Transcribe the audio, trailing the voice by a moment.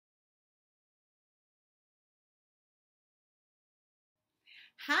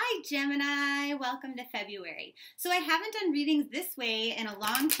Hi Gemini, welcome to February. So I haven't done readings this way in a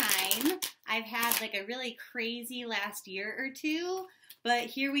long time. I've had like a really crazy last year or two, but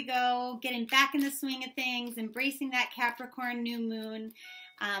here we go, getting back in the swing of things, embracing that Capricorn new moon,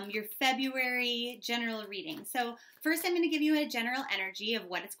 your February general reading. So first I'm going to give you a general energy of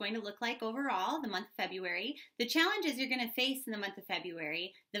what it's going to look like overall, the month of February, the challenges you're going to face in the month of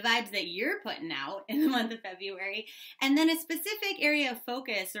February, the vibes that you're putting out in the month of February, and then a specific area of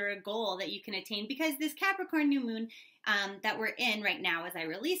focus or a goal that you can attain, because this Capricorn new moon that we're in right now as I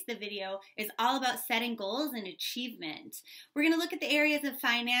release the video is all about setting goals and achievement. We're going to look at the areas of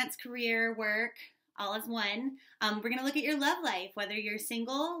finance, career, work, all as one. We're going to look at your love life, whether you're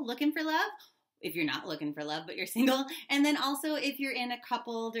single, looking for love, if you're not looking for love, but you're single, and then also if you're in a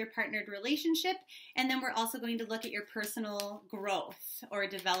coupled or partnered relationship, and then we're also going to look at your personal growth or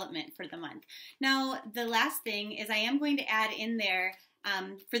development for the month. Now, the last thing is I am going to add in there,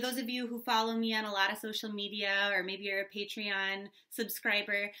 for those of you who follow me on a lot of social media, or maybe you're a Patreon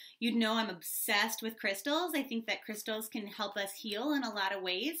subscriber, you'd know I'm obsessed with crystals. I think that crystals can help us heal in a lot of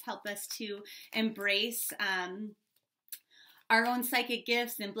ways, help us to embrace our own psychic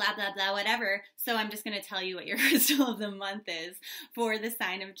gifts and blah, blah, blah, whatever. So I'm just going to tell you what your crystal of the month is for the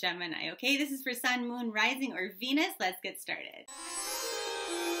sign of Gemini, okay? This is for Sun, Moon, Rising, or Venus. Let's get started.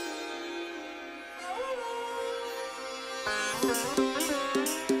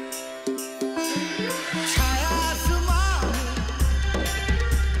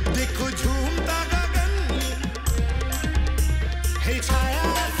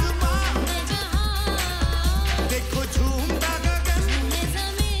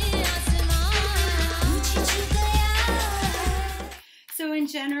 So in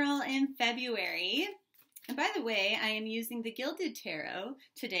general, in February, and by the way, I am using the Gilded Tarot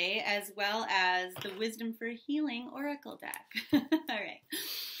today, as well as the Wisdom for Healing Oracle deck. All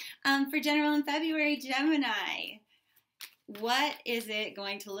right. For general in February, Gemini, what is it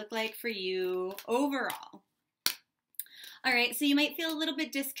going to look like for you overall? All right, so you might feel a little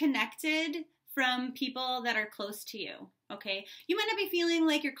bit disconnected from people that are close to you, okay? You might not be feeling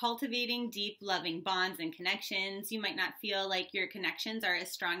like you're cultivating deep, loving bonds and connections. You might not feel like your connections are as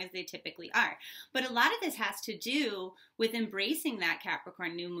strong as they typically are. But a lot of this has to do with embracing that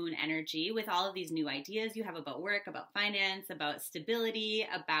Capricorn new moon energy with all of these new ideas you have about work, about finance, about stability,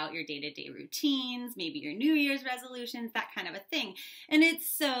 about your day-to-day routines, maybe your New Year's resolutions, that kind of a thing. And it's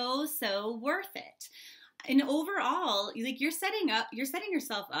so, so worth it. And overall, like you're setting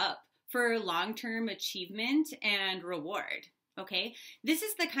yourself up for long-term achievement and reward, okay? This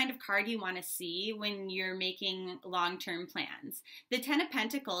is the kind of card you want to see when you're making long-term plans. The Ten of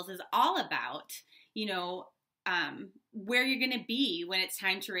Pentacles is all about, you know, where you're going to be when it's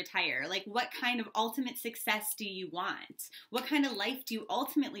time to retire. Like, what kind of ultimate success do you want? What kind of life do you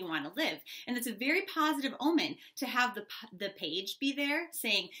ultimately want to live? And it's a very positive omen to have the page be there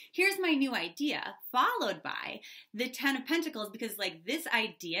saying, here's my new idea, followed by the Ten of Pentacles, because like this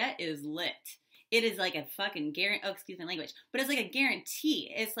idea is lit. It is like a fucking guarantee, oh, excuse my language, but it's like a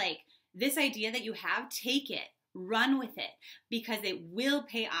guarantee. It's like this idea that you have, take it, run with it, because it will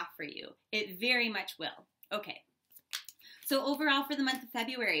pay off for you. It very much will. Okay, so overall for the month of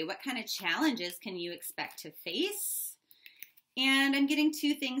February, what kind of challenges can you expect to face? And I'm getting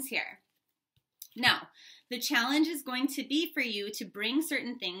two things here. Now, the challenge is going to be for you to bring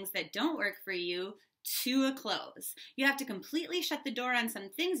certain things that don't work for you to a close. You have to completely shut the door on some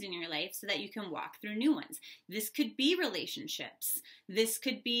things in your life so that you can walk through new ones. This could be relationships. This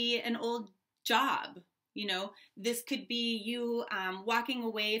could be an old job. You know, this could be you walking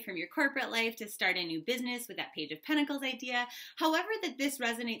away from your corporate life to start a new business with that Page of Pentacles idea. However that this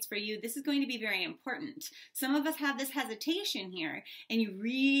resonates for you, this is going to be very important. Some of us have this hesitation here, and you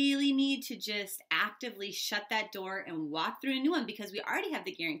really need to just actively shut that door and walk through a new one, because we already have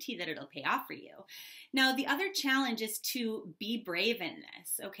the guarantee that it'll pay off for you. Now, the other challenge is to be brave in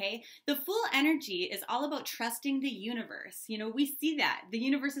this, okay? The Fool energy is all about trusting the universe. You know, we see that. The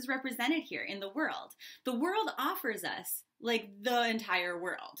universe is represented here in the world. The world offers us, like, the entire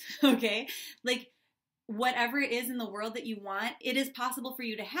world, okay? Like, whatever it is in the world that you want, it is possible for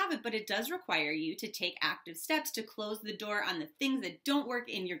you to have it, but it does require you to take active steps to close the door on the things that don't work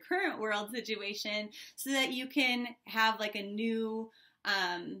in your current world situation, so that you can have, like, a new,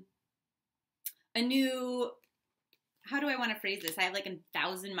 how do I want to phrase this? I have like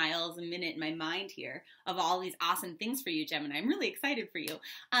 1,000 miles a minute in my mind here of all these awesome things for you, Gemini. I'm really excited for you.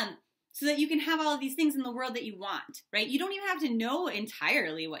 so that you can have all of these things in the world that you want, right? You don't even have to know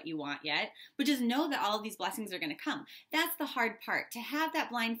entirely what you want yet, but just know that all of these blessings are going to come. That's the hard part, to have that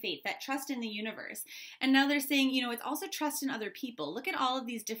blind faith, that trust in the universe. And now they're saying, you know, it's also trust in other people. Look at all of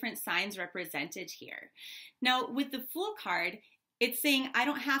these different signs represented here. Now, with the Fool card, it's saying, I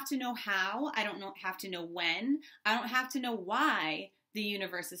don't have to know how, I don't have to know when, I don't have to know why the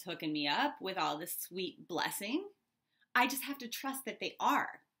universe is hooking me up with all this sweet blessing. I just have to trust that they are.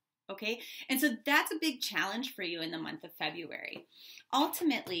 Okay, and so that's a big challenge for you in the month of February.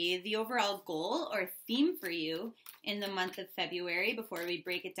 Ultimately, the overall goal or theme for you in the month of February, before we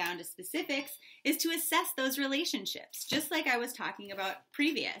break it down to specifics, is to assess those relationships. Just like I was talking about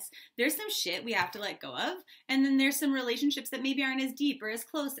previous. There's some shit we have to let go of, and then there's some relationships that maybe aren't as deep or as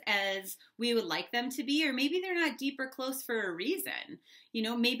close as we would like them to be, or maybe they're not deep or close for a reason. You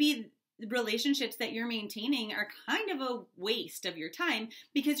know, maybe relationships that you're maintaining are kind of a waste of your time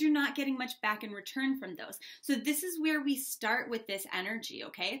because you're not getting much back in return from those. So this is where we start with this energy,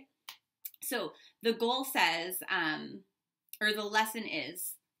 okay? So the goal says, or the lesson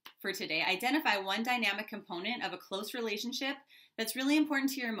is for today, identify one dynamic component of a close relationship that's really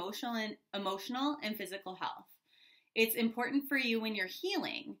important to your emotional and physical health. It's important for you when you're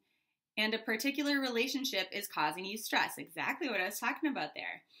healing, and a particular relationship is causing you stress. Exactly what I was talking about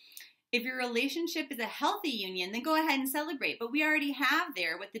there. If your relationship is a healthy union, then go ahead and celebrate. But we already have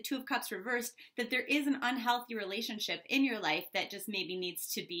there with the Two of Cups reversed that there is an unhealthy relationship in your life that just maybe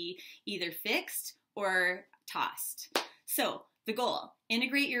needs to be either fixed or tossed. So the goal,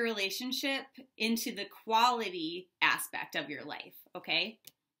 integrate your relationship into the quality aspect of your life, okay?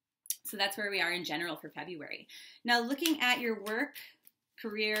 So that's where we are in general for February. Now looking at your work,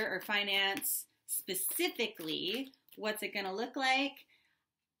 career, or finance specifically, what's it going to look like?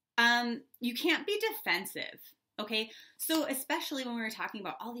 You can't be defensive, okay? So especially when we were talking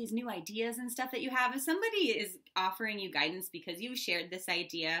about all these new ideas and stuff that you have, if somebody is offering you guidance because you shared this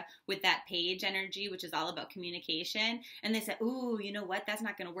idea with that page energy, which is all about communication, and they said, ooh, you know what, that's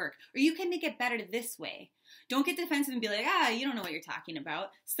not going to work. Or you can make it better this way. Don't get defensive and be like, you don't know what you're talking about.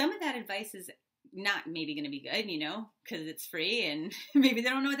 Some of that advice is not maybe going to be good, you know, because it's free and maybe they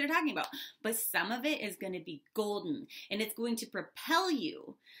don't know what they're talking about. But some of it is going to be golden, and it's going to propel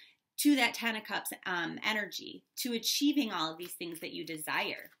you to that 10 of Cups energy, to achieving all of these things that you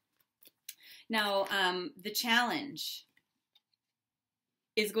desire. Now, the challenge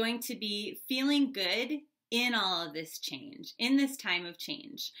is going to be feeling good in all of this change, in this time of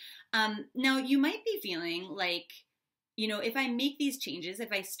change. Now, you might be feeling like, you know, if I make these changes,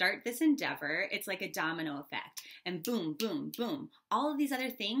 if I start this endeavor, it's like a domino effect. And boom, boom, boom. All of these other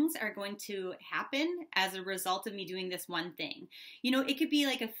things are going to happen as a result of me doing this one thing. You know, it could be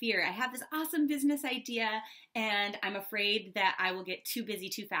like a fear. I have this awesome business idea, and I'm afraid that I will get too busy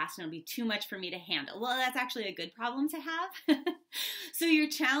too fast and it'll be too much for me to handle. Well, that's actually a good problem to have. So your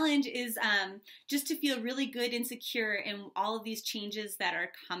challenge is just to feel really good and secure in all of these changes that are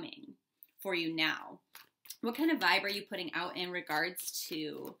coming for you now. What kind of vibe are you putting out in regards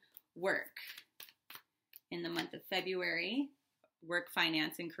to work in the month of February? Work,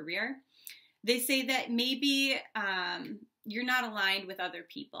 finance, and career. They say that maybe you're not aligned with other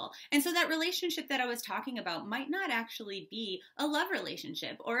people. And so that relationship that I was talking about might not actually be a love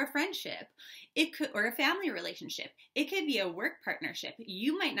relationship or a friendship. It could, or a family relationship. It could be a work partnership.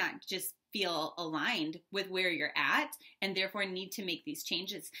 You might not just feel aligned with where you're at and therefore need to make these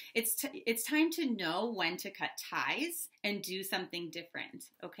changes. It's time to know when to cut ties and do something different,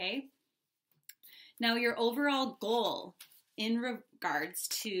 okay? Now, your overall goal in regards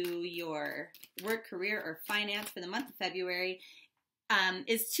to your work, career, or finance for the month of February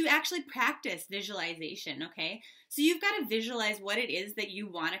is to actually practice visualization, okay? So you've got to visualize what it is that you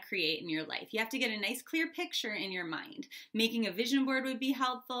want to create in your life. You have to get a nice clear picture in your mind. Making a vision board would be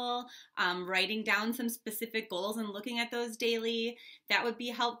helpful. Writing down some specific goals and looking at those daily, that would be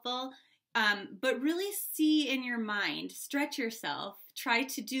helpful. But really see in your mind, stretch yourself, try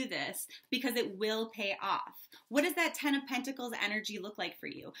to do this because it will pay off. What does that 10 of Pentacles energy look like for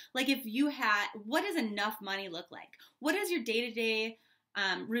you? Like if you had, what does enough money look like? What does your day-to-day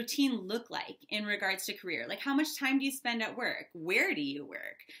routine look like in regards to career? Like how much time do you spend at work? Where do you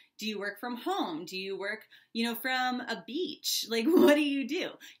work? Do you work from home? Do you work, you know, from a beach? Like what do you do?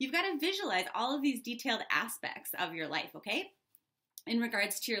 You've got to visualize all of these detailed aspects of your life, okay? In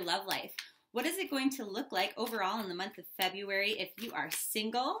regards to your love life, what is it going to look like overall in the month of February? If you are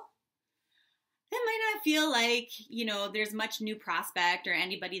single, that might not feel like, you know, there's much new prospect or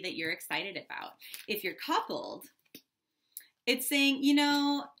anybody that you're excited about. If you're coupled, it's saying, you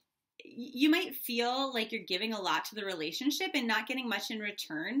know, you might feel like you're giving a lot to the relationship and not getting much in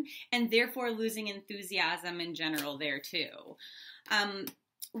return, and therefore losing enthusiasm in general there too.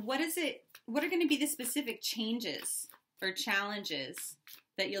 What are going to be the specific changes or challenges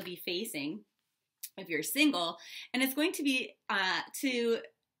that you'll be facing if you're single? And it's going to be to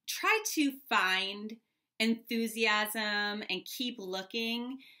try to find enthusiasm and keep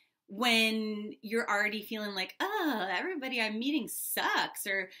looking when you're already feeling like, oh, everybody I'm meeting sucks,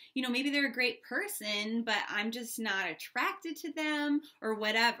 or, you know, maybe they're a great person, but I'm just not attracted to them, or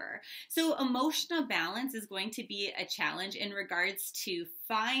whatever. So emotional balance is going to be a challenge in regards to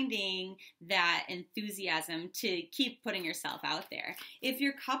finding that enthusiasm to keep putting yourself out there. If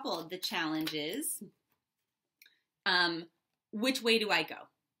you're coupled, the challenge is, which way do I go?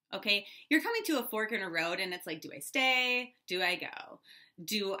 Okay, you're coming to a fork in a road and it's like, do I stay? Do I go?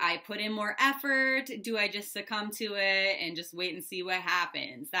 Do I put in more effort? Do I just succumb to it and just wait and see what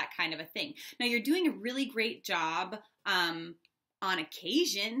happens? That kind of a thing. Now, you're doing a really great job on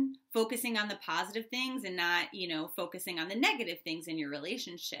occasion focusing on the positive things and not, you know, focusing on the negative things in your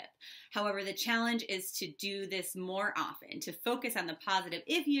relationship. However, the challenge is to do this more often, to focus on the positive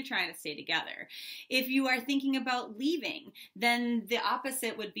if you're trying to stay together. If you are thinking about leaving, then the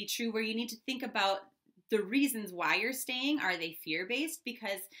opposite would be true, where you need to think about the reasons why you're staying. Are they fear-based?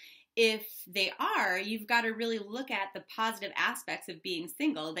 Because if they are, you've got to really look at the positive aspects of being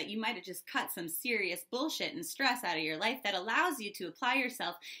single, that you might have just cut some serious bullshit and stress out of your life that allows you to apply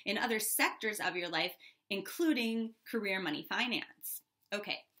yourself in other sectors of your life, including career, money, finance.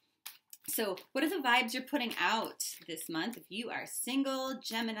 Okay, so what are the vibes you're putting out this month if you are single,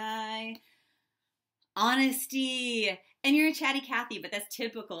 Gemini? Honesty. And you're a chatty Cathy, but that's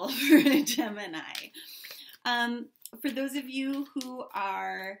typical for a Gemini. For those of you who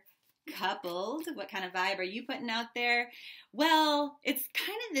are coupled, what kind of vibe are you putting out there? Well, it's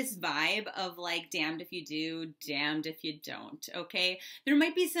kind of this vibe of like, damned if you do, damned if you don't, okay? There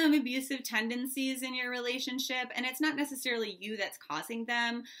might be some abusive tendencies in your relationship, and it's not necessarily you that's causing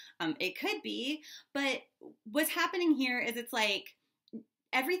them. It could be, but what's happening here is it's like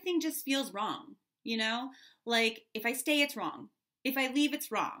everything just feels wrong, you know? Like, if I stay, it's wrong. If I leave,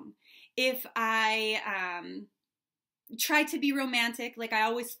 it's wrong. If I try to be romantic, like, I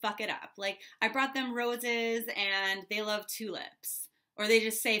always fuck it up. Like, I brought them roses and they love tulips. Or they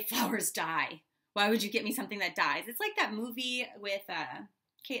just say flowers die. Why would you get me something that dies? It's like that movie with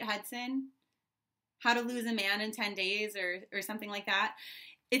Kate Hudson, How to Lose a Man in 10 Days or something like that.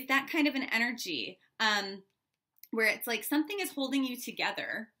 It's that kind of an energy where it's like something is holding you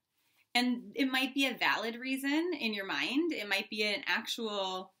together. And it might be a valid reason in your mind. It might be an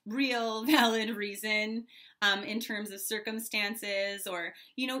actual, real, valid reason in terms of circumstances or,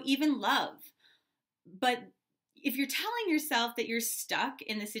 you know, even love. But if you're telling yourself that you're stuck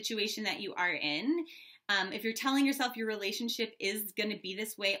in the situation that you are in, if you're telling yourself your relationship is going to be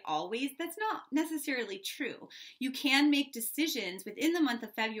this way always, that's not necessarily true. You can make decisions within the month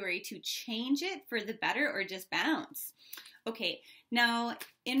of February to change it for the better or just bounce. Okay, now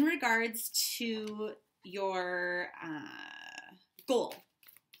in regards to your goal,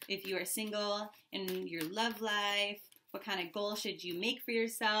 if you are single in your love life, what kind of goal should you make for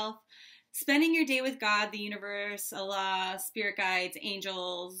yourself? Spending your day with God, the universe, Allah, spirit guides,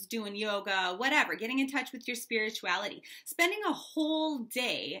 angels, doing yoga, whatever, getting in touch with your spirituality. Spending a whole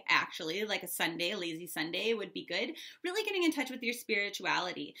day, actually, like a Sunday, a lazy Sunday would be good, really getting in touch with your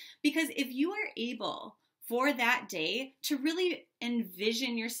spirituality. Because if you are able for that day to really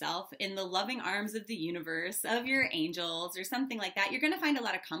envision yourself in the loving arms of the universe, of your angels, or something like that, you're going to find a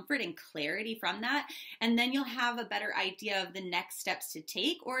lot of comfort and clarity from that. And then you'll have a better idea of the next steps to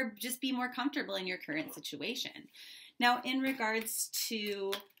take, or just be more comfortable in your current situation. Now, in regards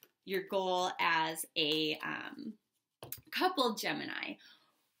to your goal as a coupled Gemini,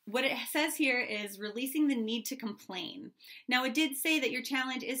 what it says here is releasing the need to complain. Now, it did say that your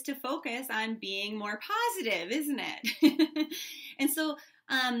challenge is to focus on being more positive, isn't it? And so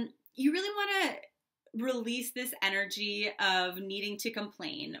you really want to release this energy of needing to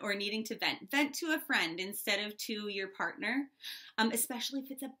complain or needing to vent to a friend instead of to your partner, especially if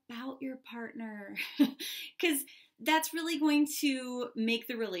it's about your partner, because that's really going to make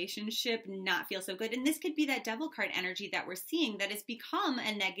the relationship not feel so good. And this could be that devil card energy that we're seeing that has become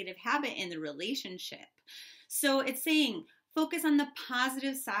a negative habit in the relationship. So it's saying focus on the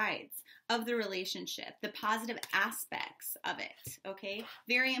positive sides of the relationship, the positive aspects of it, okay?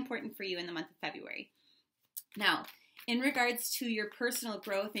 Very important for you in the month of February. Now, in regards to your personal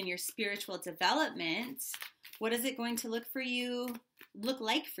growth and your spiritual development, what is it going to look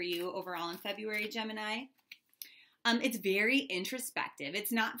like for you overall in February, Gemini? It's very introspective.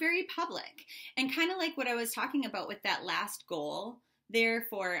 It's not very public. And kind of like what I was talking about with that last goal there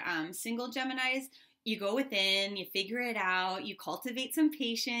for single Geminis, you go within, you figure it out, you cultivate some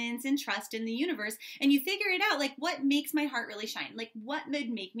patience and trust in the universe, and you figure it out, like, what makes my heart really shine? Like, what would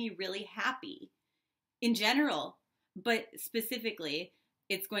make me really happy in general? But specifically,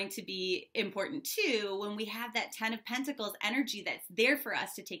 it's going to be important too when we have that 10 of Pentacles energy that's there for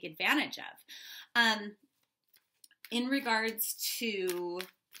us to take advantage of. In regards to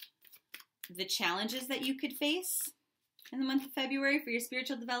the challenges that you could face in the month of February for your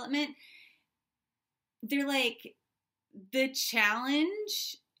spiritual development, they're like, the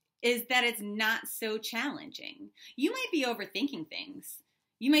challenge is that it's not so challenging. You might be overthinking things.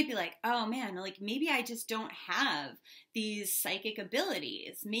 You might be like, oh man, like maybe I just don't have these psychic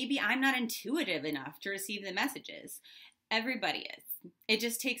abilities. Maybe I'm not intuitive enough to receive the messages. Everybody is. It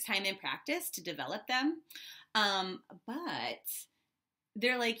just takes time and practice to develop them. But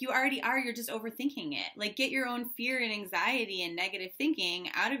they're like, you already are, you're just overthinking it. Like, get your own fear and anxiety and negative thinking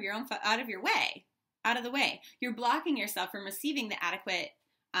out of the way. You're blocking yourself from receiving the adequate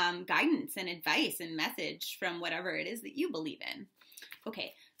guidance and advice and message from whatever it is that you believe in.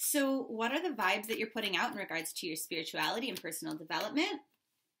 Okay, so what are the vibes that you're putting out in regards to your spirituality and personal development?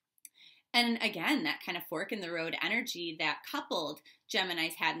 And again, that kind of fork in the road energy that coupled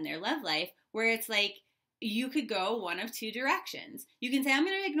Geminis had in their love life, where it's like, you could go one of two directions. You can say, I'm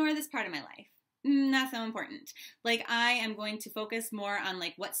going to ignore this part of my life. Not so important. Like, I am going to focus more on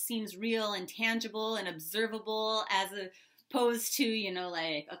like what seems real and tangible and observable as opposed to, you know,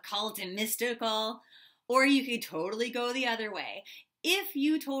 like occult and mystical. Or you could totally go the other way. If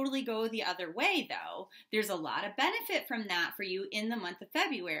you totally go the other way, though, there's a lot of benefit from that for you in the month of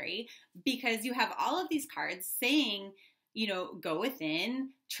February, because you have all of these cards saying, you know, go within,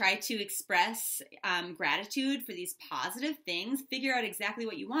 try to express gratitude for these positive things, figure out exactly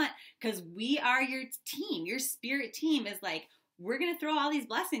what you want, because we are your team. Your spirit team is like, we're going to throw all these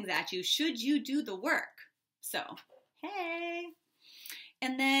blessings at you should you do the work. So, hey.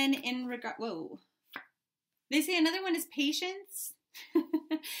 And then in regard, they say another one is patience.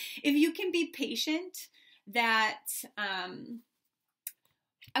 If you can be patient, that, I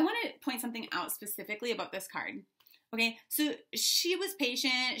want to point something out specifically about this card. Okay, so she was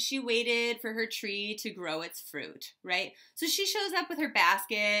patient. She waited for her tree to grow its fruit, right? So she shows up with her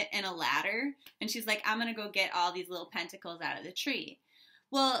basket and a ladder, and she's like, I'm going to go get all these little pentacles out of the tree.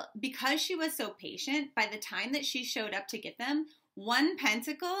 Well, because she was so patient, by the time that she showed up to get them, one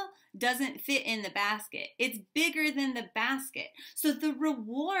pentacle doesn't fit in the basket. It's bigger than the basket. So the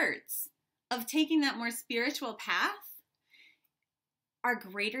rewards of taking that more spiritual path are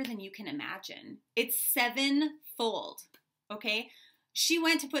greater than you can imagine. It's sevenfold, okay? She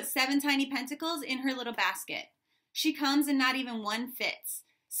went to put 7 tiny pentacles in her little basket. She comes and not even one fits.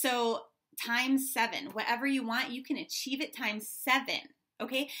 So times 7, whatever you want, you can achieve it times 7,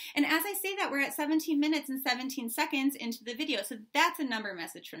 okay? And as I say that, we're at 17 minutes and 17 seconds into the video. So that's a number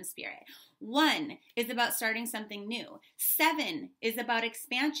message from Spirit. 1 is about starting something new. 7 is about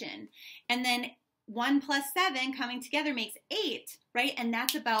expansion. And then 1 plus 7 coming together makes 8, right? And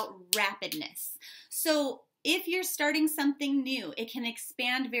that's about rapidness. So if you're starting something new, it can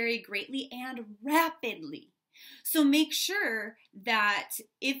expand very greatly and rapidly. So make sure that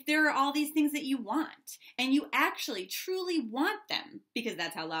if there are all these things that you want and you actually truly want them, because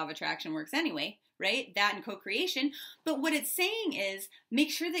that's how law of attraction works anyway, right? That and co-creation. But what it's saying is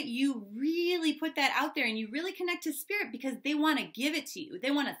make sure that you really put that out there and you really connect to Spirit, because they want to give it to you.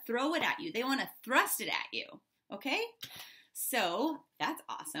 They want to throw it at you. They want to thrust it at you. Okay? So that's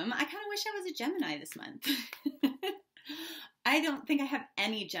awesome. I kind of wish I was a Gemini this month. I don't think I have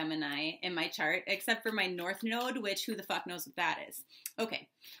any Gemini in my chart except for my North Node, which who the fuck knows what that is. Okay,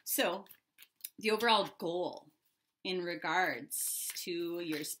 so the overall goal in regards to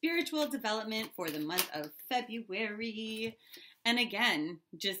your spiritual development for the month of February. And again,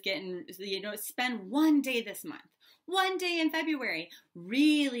 just getting, spend one day this month, one day in February,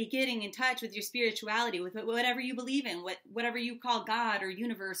 really getting in touch with your spirituality, with whatever you believe in, whatever you call God or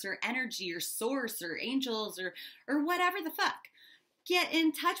universe or energy or source or angels or whatever the fuck. Get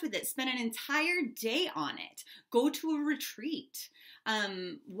in touch with it. Spend an entire day on it. Go to a retreat.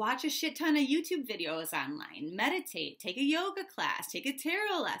 Watch a shit ton of YouTube videos online. Meditate. Take a yoga class. Take a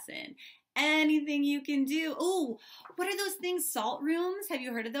tarot lesson. Anything you can do. Oh, what are those things? Salt rooms? Have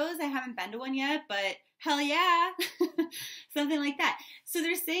you heard of those? I haven't been to one yet, but hell yeah. Something like that. So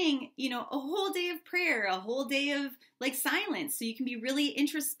they're saying, a whole day of prayer, a whole day of like silence. So you can be really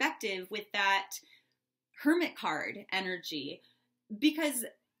introspective with that Hermit card energy. Because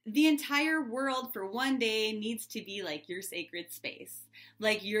the entire world for one day needs to be like your sacred space,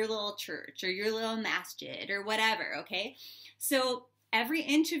 like your little church or your little masjid or whatever, okay? So every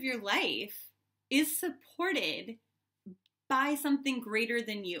inch of your life is supported by something greater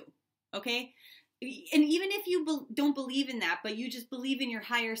than you, okay? And even if you don't believe in that, but you just believe in your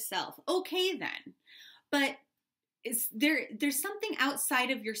higher self, okay then. But there's something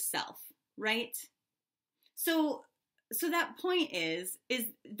outside of yourself, right? So that point is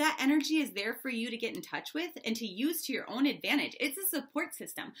that energy is there for you to get in touch with and to use to your own advantage. It's a support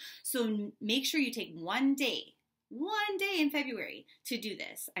system. So make sure you take one day in February to do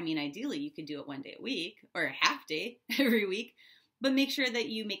this. I mean, ideally you could do it one day a week or a half day every week, but make sure that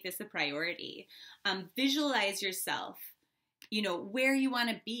you make this a priority. Visualize yourself, you know, where you want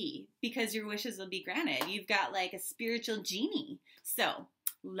to be, because your wishes will be granted. You've got like a spiritual genie. So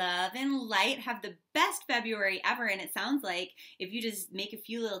love and light. Have the best February ever. And it sounds like if you just make a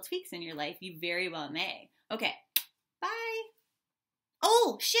few little tweaks in your life, you very well may. Okay, bye.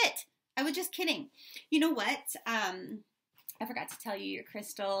 Oh, shit. I was just kidding. You know what? I forgot to tell you your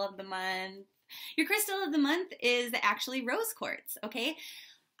crystal of the month. Your crystal of the month is actually rose quartz, okay?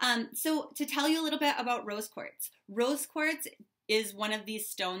 So to tell you a little bit about rose quartz is one of these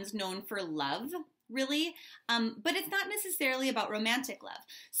stones known for love, really, but it's not necessarily about romantic love.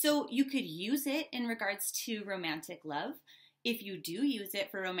 So you could use it in regards to romantic love. If you do use it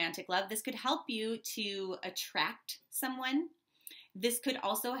for romantic love, this could help you to attract someone. This could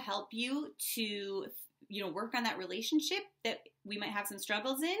also help you to, you know, work on that relationship that we might have some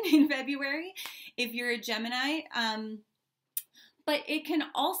struggles in February if you're a Gemini. But it can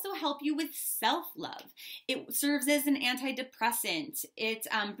also help you with self-love. It serves as an antidepressant. It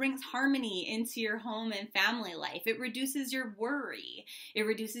brings harmony into your home and family life. It reduces your worry. It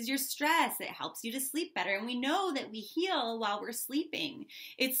reduces your stress. It helps you to sleep better. And we know that we heal while we're sleeping.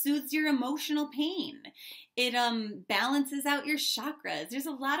 It soothes your emotional pain. It balances out your chakras. There's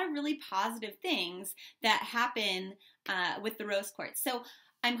a lot of really positive things that happen with the rose quartz. So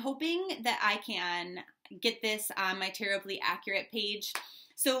I'm hoping that I can get this on my Tarot-blee Accurate page.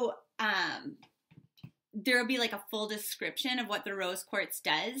 So there will be like a full description of what the rose quartz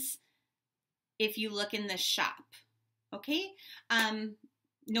does if you look in the shop, okay?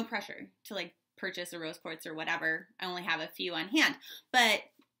 No pressure to like purchase a rose quartz or whatever. I only have a few on hand. But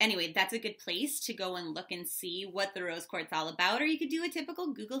anyway, that's a good place to go and look and see what the rose quartz is all about, or you could do a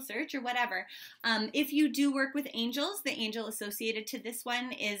typical Google search or whatever. If you do work with angels, the angel associated to this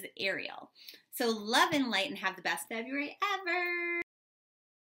one is Ariel. So love and light and have the best February ever.